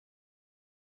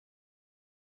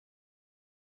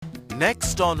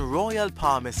Next on Royal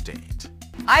Palm Estate.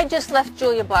 I just left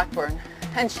Julia Blackburn,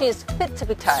 and she is fit to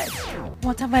be tied.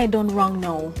 What have I done wrong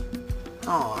now?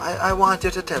 Oh, I want you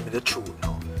to tell me the truth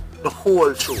now. The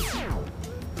whole truth.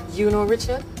 You know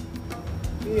Richard?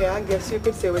 Yeah, I guess you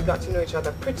could say we got to know each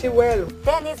other pretty well.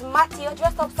 Then is Matthew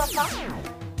dressed up so far?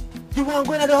 You want to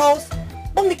go into the house?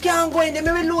 But me can't go in there,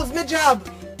 me will lose my job.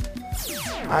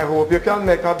 I hope you can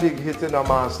make a big hit in the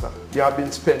master. You have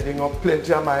been spending up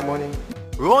plenty of my money.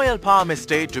 Royal Palm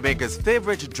Estate, Jamaica's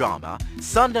favorite drama,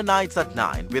 Sunday nights at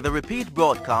 9 with a repeat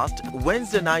broadcast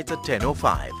Wednesday nights at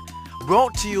 10:05.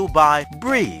 Brought to you by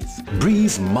Breeze.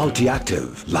 Breeze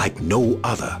Multi-Active like no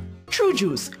other. True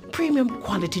Juice, premium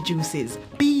quality juices.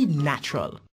 Be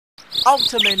natural.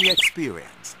 Outer Many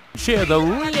Experience. Share the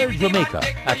real Jamaica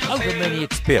at Outer Many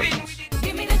Experience.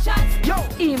 Yo,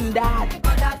 him that.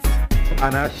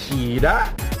 And a she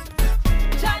that.